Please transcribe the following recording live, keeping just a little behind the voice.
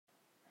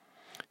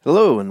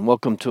Hello, and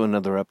welcome to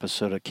another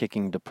episode of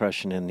Kicking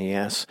Depression in the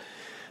Ass.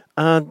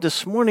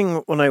 This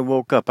morning, when I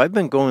woke up, I've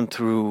been going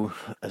through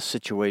a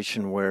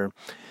situation where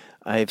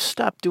I've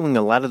stopped doing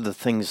a lot of the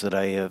things that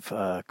I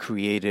have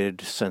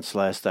created since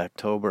last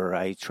October.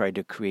 I tried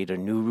to create a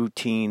new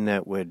routine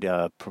that would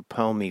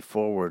propel me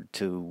forward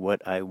to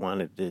what I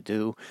wanted to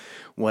do,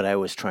 what I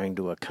was trying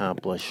to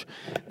accomplish.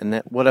 And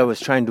that what I was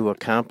trying to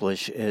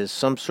accomplish is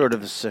some sort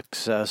of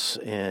success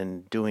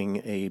in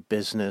doing a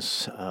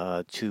business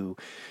to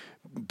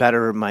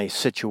better my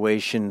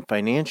situation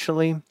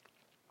financially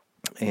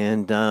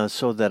and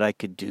so that I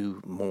could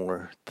do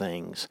more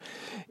things.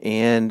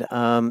 And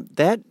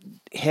that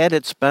had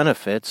its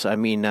benefits. I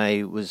mean,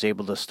 I was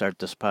able to start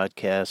this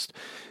podcast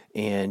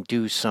and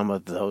do some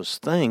of those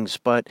things,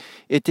 but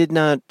it did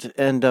not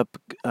end up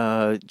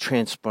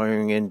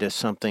transpiring into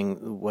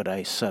something what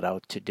I set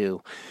out to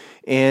do.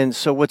 And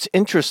so, what's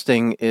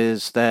interesting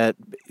is that,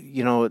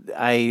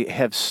 I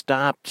have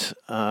stopped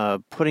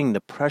putting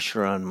the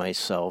pressure on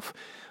myself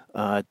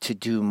to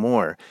do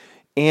more.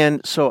 And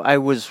so I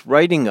was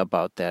writing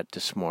about that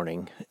this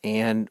morning.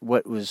 And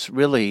what was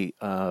really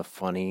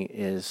funny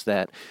is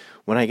that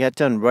when I got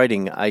done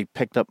writing, I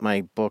picked up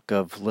my book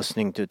of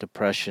Listening to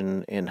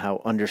Depression and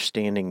How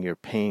Understanding Your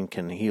Pain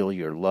Can Heal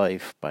Your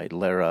Life by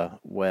Lara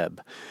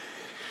Webb.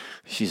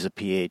 She's a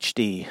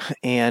PhD.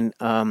 And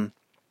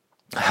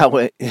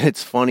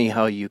it's funny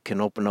how you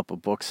can open up a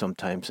book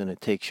sometimes and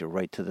it takes you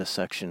right to the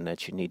section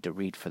that you need to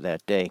read for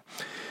that day.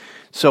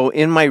 So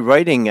in my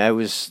writing, I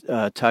was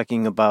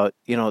talking about,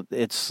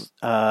 it's,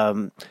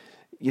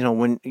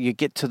 when you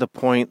get to the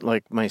point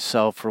like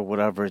myself or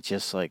whatever, it's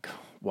just like,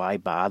 why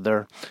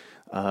bother?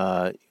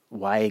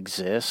 Why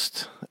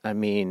exist? I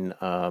mean,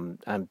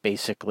 I'm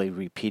basically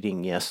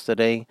repeating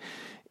yesterday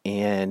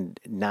and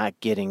not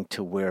getting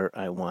to where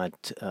I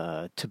want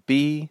to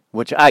be,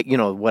 which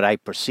what I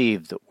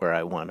perceive that where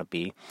I want to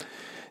be,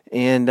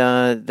 and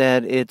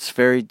that it's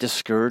very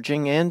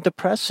discouraging and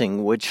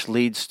depressing, which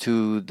leads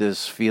to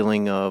this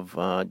feeling of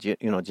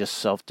just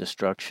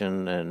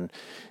self-destruction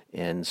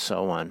and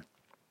so on.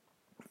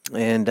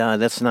 And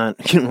that's not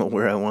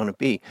where I want to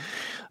be.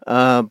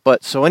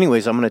 But so,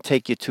 anyways, I'm going to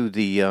take you to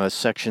the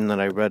section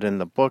that I read in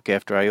the book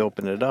after I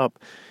opened it up,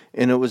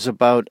 and it was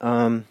about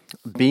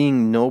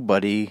being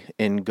nobody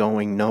and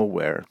going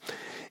nowhere.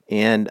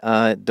 And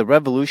the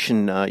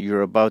revolution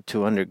you're about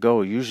to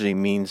undergo usually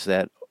means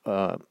that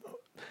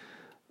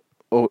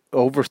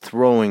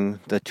overthrowing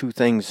the two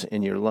things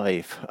in your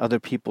life: other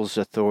people's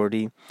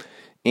authority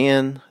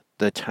and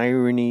the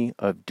tyranny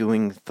of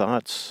doing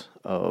thoughts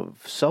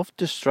of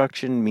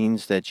self-destruction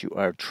means that you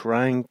are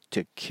trying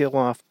to kill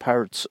off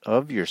parts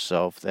of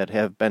yourself that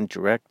have been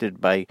directed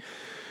by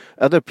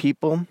other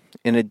people.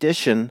 In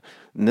addition,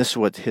 and this is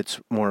what hits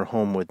more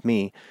home with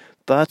me,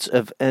 thoughts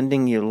of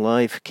ending your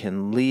life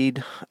can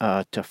lead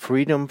to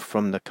freedom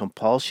from the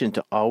compulsion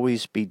to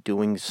always be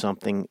doing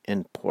something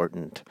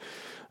important.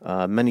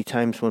 Many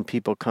times when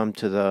people come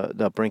to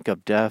the brink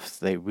of death,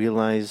 they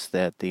realize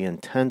that the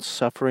intense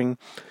suffering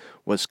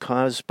was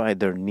caused by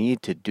their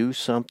need to do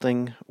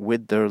something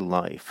with their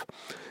life.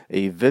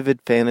 A vivid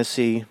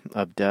fantasy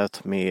of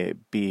death may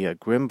be a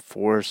grim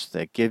force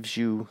that gives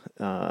you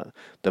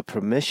the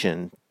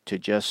permission to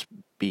just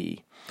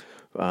be.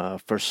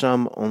 For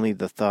some, only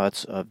the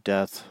thoughts of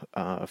death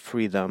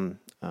free them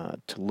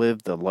to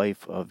live the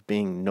life of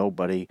being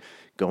nobody,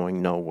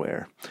 going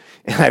nowhere.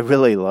 And I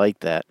really like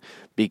that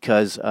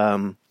because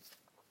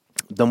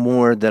the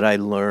more that I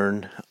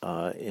learn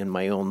in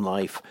my own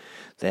life,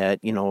 that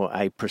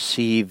I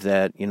perceive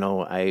that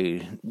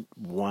I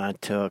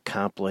want to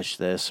accomplish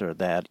this or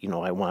that,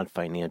 I want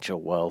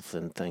financial wealth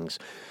and things,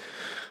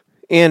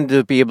 and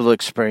to be able to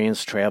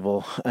experience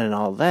travel and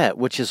all that,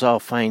 which is all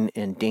fine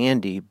and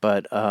dandy,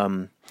 but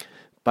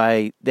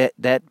by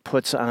that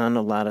puts on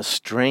a lot of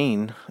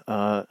strain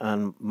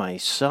on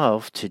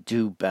myself to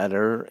do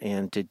better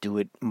and to do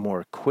it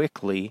more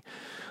quickly,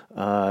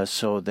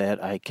 so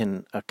that I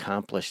can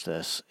accomplish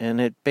this.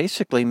 And it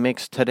basically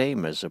makes today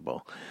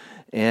miserable.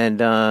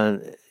 And,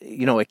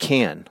 it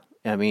can.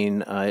 I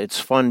mean, it's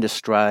fun to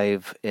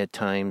strive at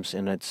times,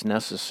 and it's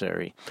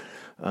necessary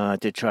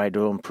to try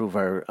to improve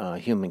our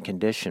human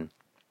condition.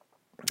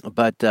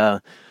 But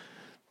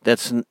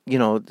that's,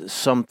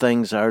 some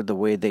things are the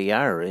way they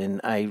are. And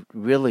I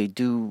really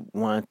do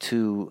want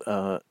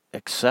to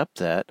accept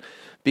that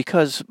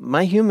because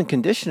my human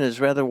condition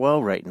is rather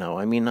well right now.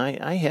 I mean,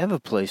 I have a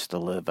place to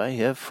live. I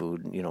have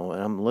food, and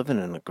I'm living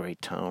in a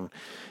great town.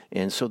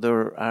 And so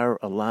there are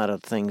a lot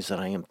of things that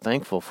I am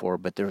thankful for,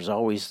 but there's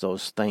always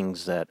those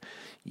things that,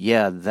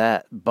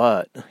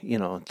 but, I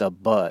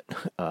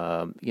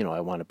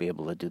want to be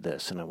able to do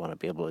this and I want to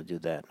be able to do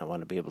that. And I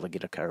want to be able to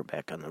get a car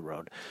back on the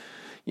road,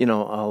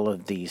 all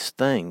of these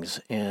things.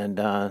 And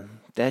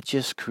that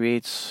just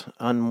creates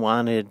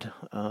unwanted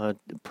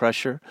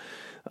pressure.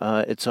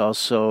 It's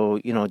also,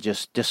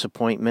 just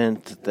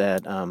disappointment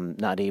that I'm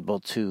not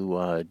able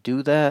to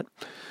do that.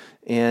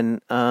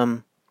 And,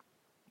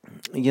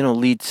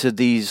 leads to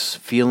these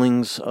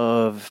feelings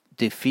of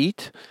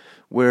defeat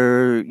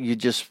where you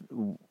just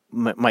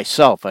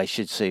myself, I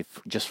should say,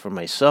 just for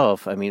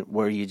myself, I mean,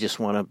 where you just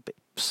want to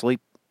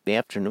sleep the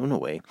afternoon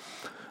away,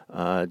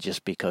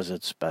 just because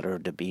it's better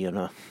to be in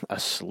a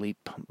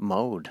sleep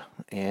mode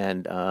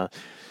and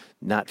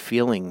not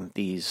feeling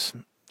these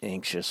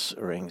anxious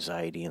or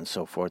anxiety and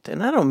so forth.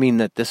 And I don't mean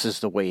that this is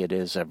the way it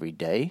is every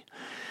day,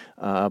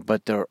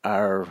 but there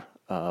are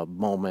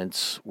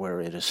moments where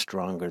it is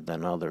stronger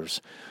than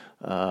others.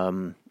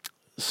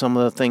 Some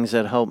of the things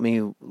that help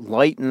me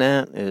lighten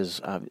that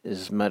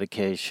is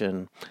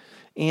medication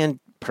and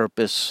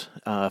purpose,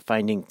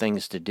 finding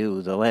things to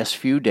do. The last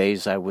few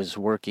days I was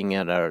working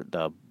at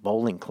the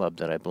bowling club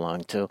that I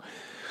belong to,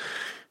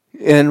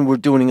 and we're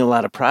doing a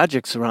lot of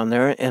projects around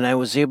there, and I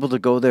was able to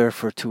go there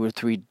for 2 or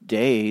 3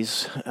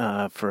 days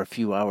for a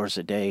few hours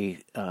a day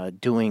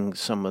doing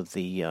some of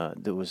the,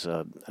 there was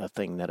a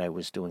thing that I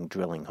was doing,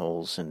 drilling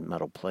holes in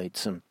metal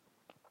plates, and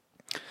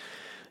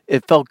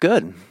it felt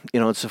good.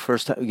 It's the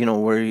first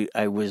time, where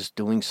I was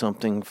doing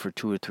something for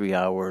 2 or 3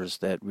 hours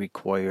that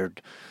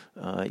required,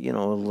 a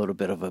little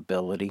bit of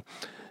ability.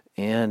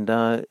 And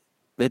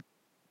it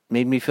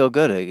made me feel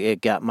good. It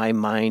got my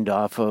mind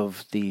off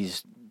of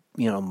these,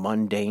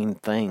 mundane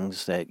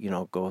things that,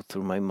 go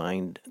through my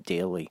mind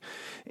daily.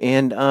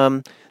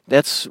 And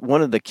that's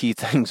one of the key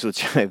things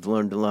which I've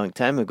learned a long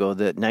time ago,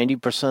 that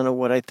 90% of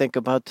what I think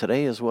about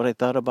today is what I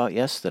thought about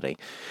yesterday.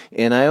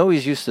 And I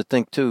always used to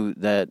think, too,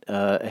 that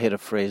I had a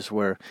phrase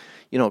where,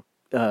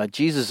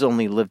 Jesus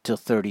only lived till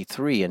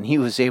 33, and he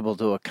was able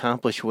to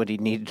accomplish what he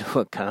needed to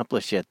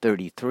accomplish at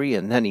 33,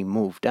 and then he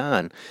moved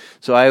on.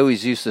 So I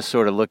always used to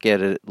sort of look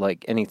at it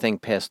like anything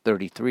past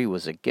 33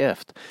 was a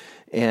gift.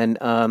 And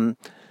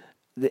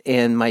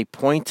my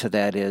point to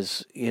that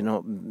is,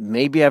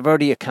 maybe I've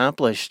already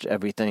accomplished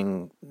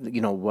everything,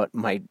 what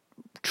my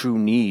true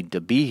need to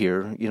be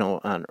here,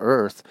 on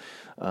Earth,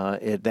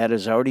 that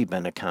has already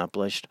been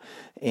accomplished.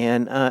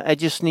 And I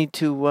just need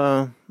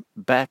to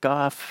back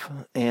off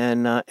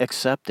and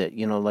accept it,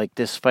 like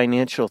this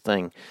financial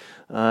thing.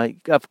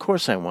 Of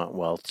course I want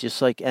wealth,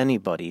 just like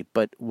anybody,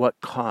 but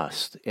what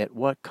cost? At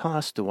what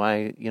cost do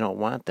I,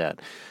 want that?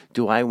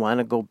 Do I want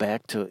to go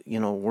back to,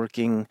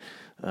 working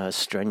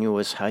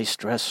strenuous,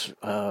 high-stress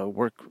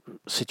work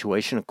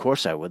situation? Of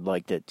course I would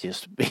like that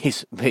just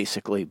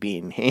basically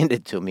being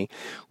handed to me,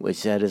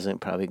 which that isn't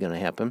probably going to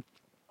happen.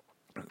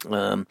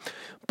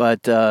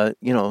 But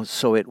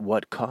so at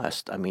what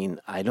cost? I mean,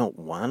 I don't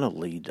want to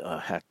lead a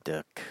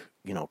hectic,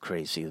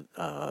 crazy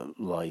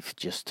life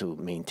just to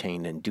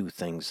maintain and do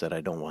things that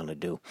I don't want to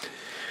do.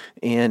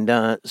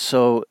 And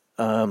so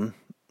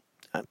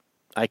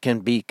I can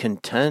be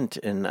content,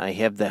 and I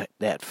have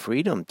that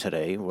freedom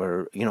today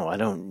where, I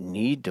don't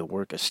need to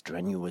work a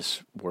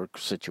strenuous work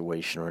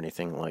situation or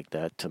anything like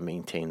that to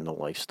maintain the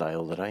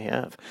lifestyle that I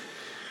have.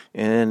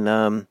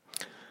 And,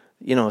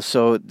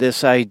 so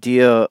this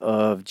idea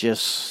of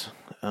just,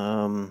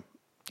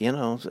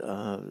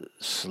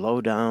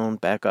 slow down,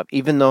 back up,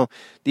 even though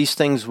these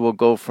things will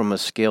go from a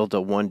scale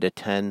to 1 to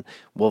 10,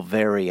 will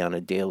vary on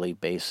a daily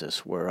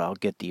basis, where I'll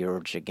get the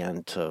urge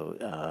again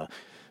to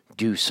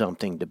do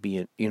something, to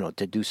be,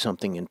 to do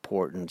something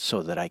important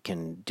so that I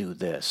can do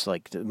this.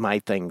 Like my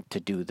thing to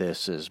do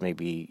this is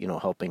maybe,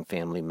 helping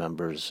family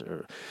members,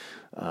 or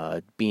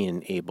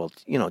being able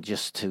to,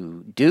 just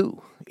to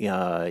do,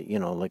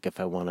 like if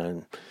I want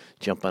to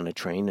jump on a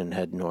train and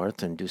head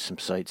north and do some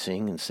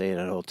sightseeing and stay at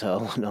a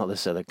hotel and all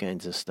this other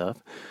kinds of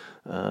stuff,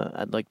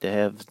 I'd like to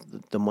have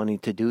the money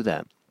to do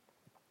that.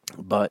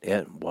 But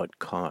at what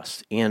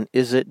cost? And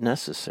is it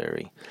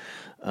necessary?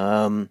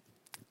 So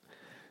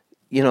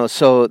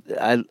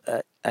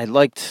I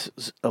liked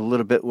a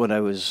little bit what I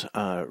was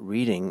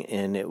reading,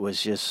 and it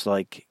was just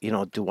like,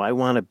 do I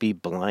want to be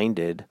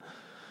blinded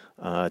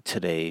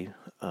today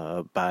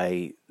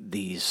by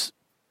these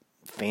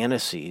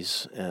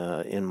fantasies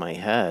in my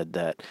head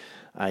that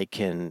I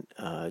can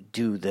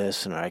do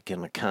this and I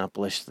can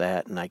accomplish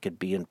that and I could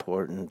be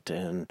important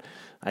and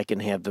I can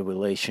have the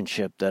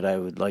relationship that I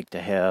would like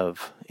to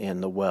have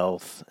and the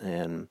wealth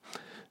and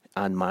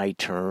on my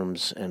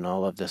terms and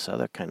all of this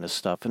other kind of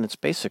stuff. And it's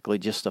basically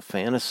just a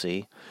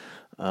fantasy,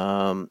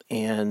 and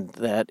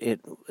that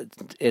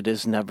it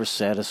is never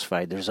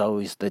satisfied. There's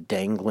always the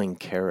dangling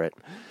carrot.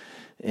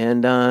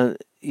 And,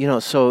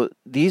 so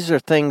these are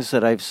things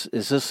that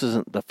this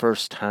isn't the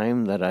first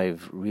time that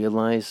I've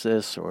realized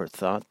this or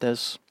thought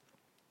this,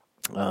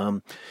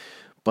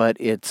 but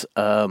it's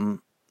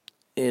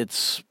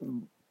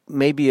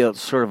maybe a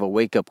sort of a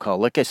wake-up call.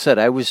 Like I said,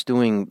 I was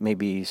doing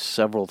maybe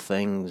several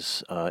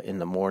things in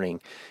the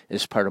morning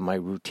as part of my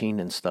routine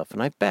and stuff,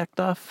 and I backed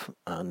off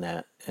on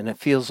that, and it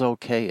feels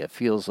okay. It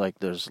feels like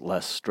there's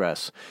less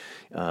stress,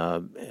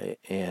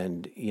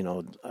 and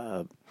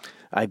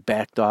I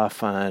backed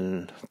off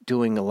on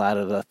doing a lot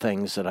of the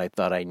things that I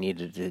thought I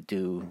needed to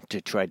do to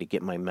try to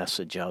get my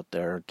message out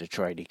there, to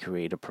try to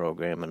create a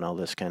program and all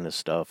this kind of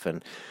stuff,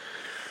 and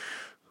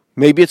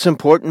maybe it's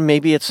important,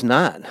 maybe it's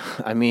not.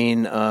 I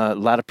mean, a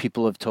lot of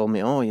people have told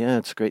me, oh, yeah,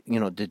 it's great,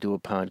 to do a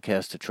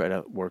podcast to try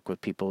to work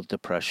with people with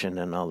depression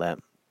and all that.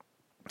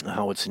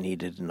 how it's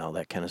needed and all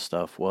that kind of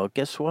stuff. Well,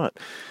 guess what?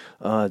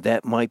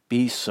 That might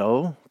be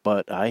so,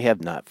 but I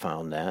have not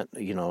found that.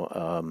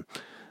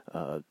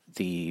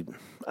 The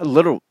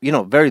little,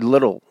 very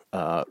little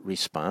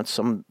response.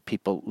 Some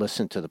people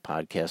listen to the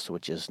podcast,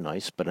 which is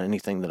nice, but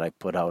anything that I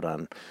put out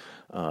on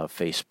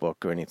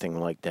Facebook or anything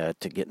like that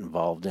to get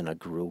involved in a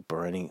group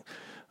or any,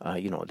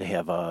 to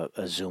have a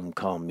Zoom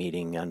call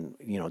meeting on,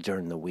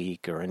 during the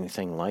week or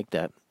anything like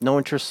that, no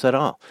interest at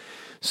all.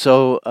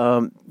 So,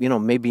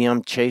 maybe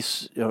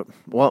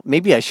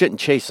maybe I shouldn't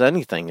chase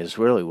anything is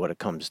really what it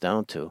comes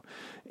down to.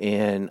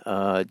 And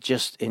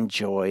just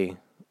enjoy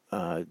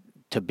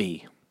to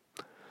be.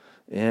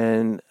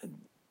 And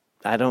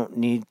I don't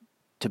need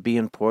to be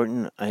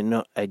important. I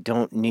know I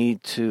don't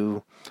need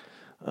to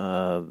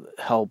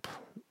help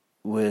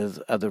with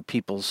other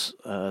people's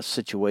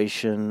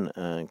situation,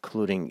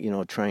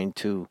 including, trying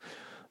to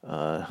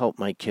help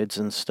my kids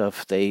and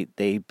stuff. They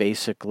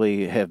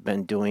basically have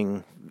been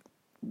doing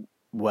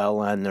well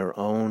on their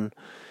own,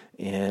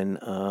 and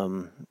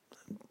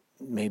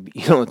maybe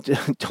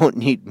don't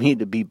need me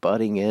to be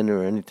butting in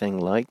or anything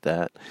like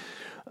that.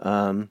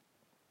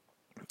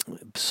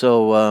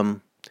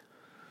 So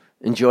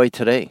enjoy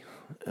today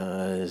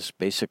is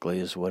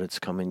what it's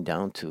coming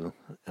down to,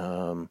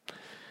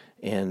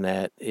 and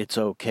that it's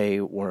okay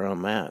where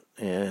I'm at.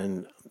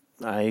 And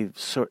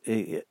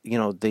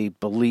the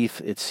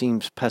belief, it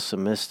seems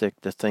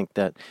pessimistic to think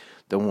that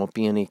there won't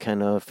be any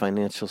kind of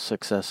financial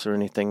success or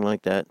anything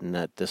like that, and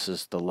that this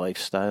is the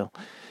lifestyle.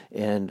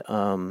 And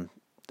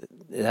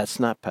that's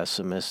not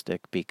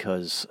pessimistic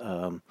because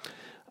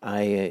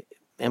I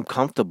am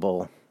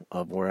comfortable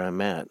of where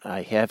I'm at.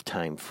 I have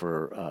time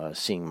for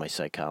seeing my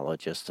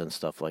psychologist and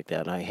stuff like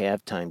that. I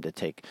have time to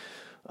take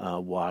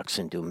walks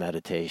and do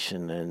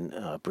meditation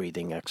and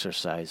breathing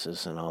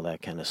exercises and all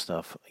that kind of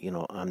stuff.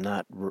 I'm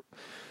not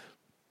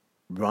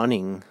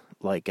running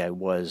like I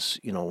was,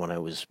 when I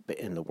was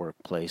in the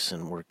workplace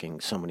and working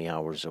so many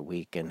hours a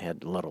week and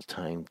had little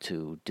time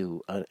to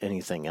do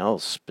anything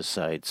else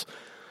besides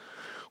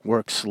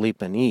work,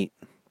 sleep, and eat.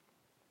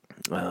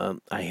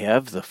 I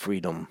have the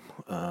freedom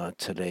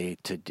today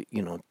to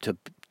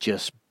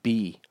just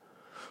be.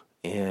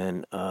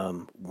 And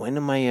when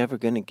am I ever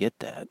going to get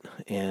that?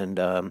 And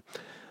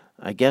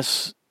I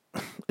guess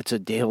it's a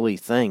daily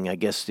thing. I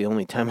guess the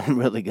only time I'm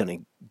really going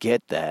to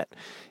get that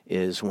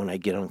is when I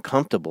get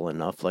uncomfortable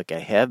enough, like I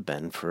have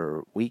been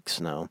for weeks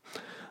now,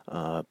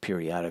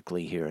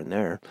 periodically here and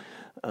there,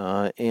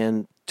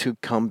 and to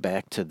come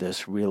back to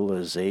this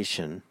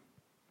realization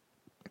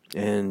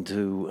and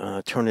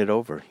to turn it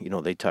over.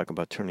 They talk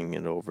about turning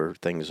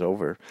things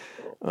over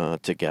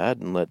to God,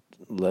 and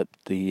let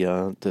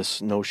the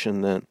this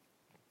notion that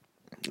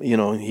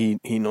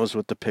he knows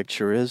what the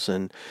picture is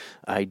and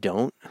I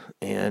don't,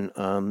 and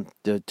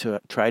to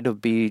try to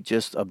be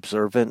just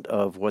observant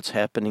of what's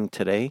happening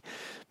today.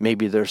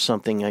 Maybe there's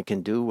something I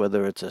can do,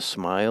 whether it's a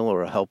smile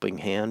or a helping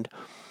hand,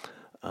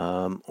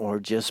 or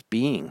just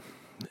being,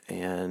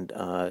 and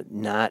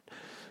not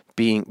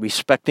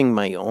respecting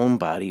my own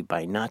body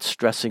by not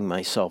stressing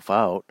myself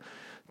out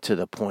to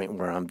the point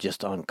where I'm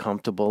just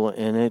uncomfortable,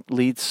 and it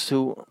leads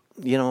to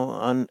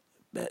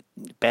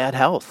bad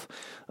health.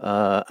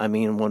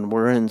 When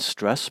we're in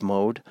stress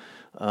mode,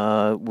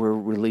 we're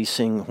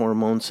releasing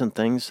hormones and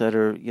things that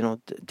are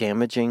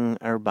damaging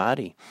our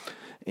body,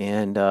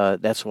 and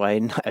that's why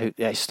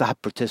I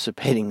stopped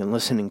participating and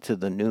listening to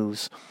the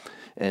news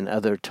and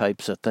other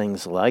types of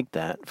things like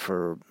that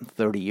for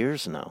 30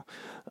 years now.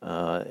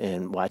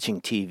 And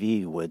watching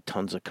TV with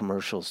tons of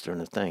commercials during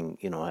the thing.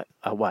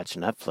 I watch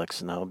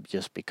Netflix now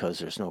just because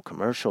there's no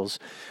commercials.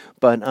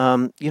 But,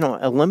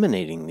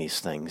 eliminating these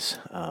things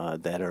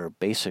that are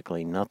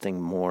basically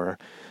nothing more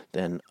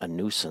than a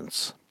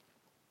nuisance.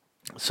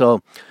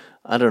 So,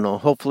 I don't know,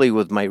 hopefully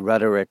with my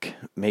rhetoric,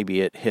 maybe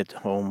it hit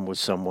home with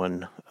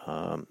someone,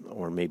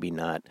 or maybe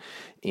not.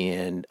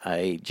 And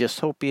I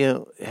just hope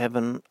you have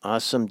an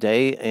awesome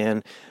day.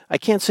 And I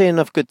can't say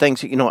enough good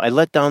things. I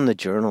let down the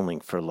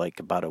journaling for like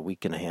about a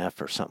week and a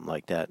half or something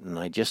like that. And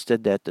I just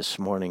did that this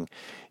morning,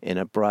 and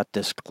it brought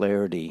this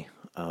clarity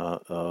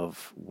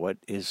of what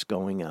is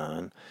going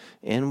on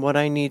and what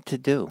I need to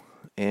do.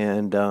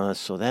 And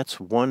so that's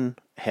one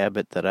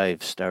habit that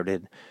I've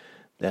started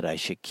that I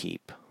should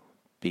keep,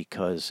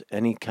 because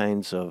any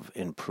kinds of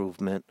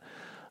improvement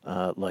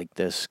like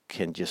this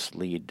can just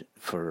lead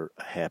for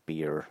a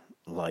happier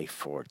life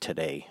for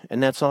today.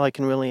 And that's all I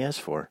can really ask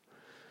for,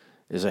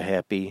 is a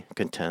happy,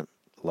 content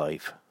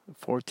life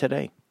for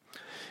today.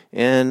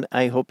 And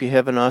I hope you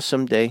have an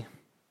awesome day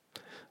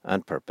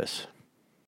on purpose.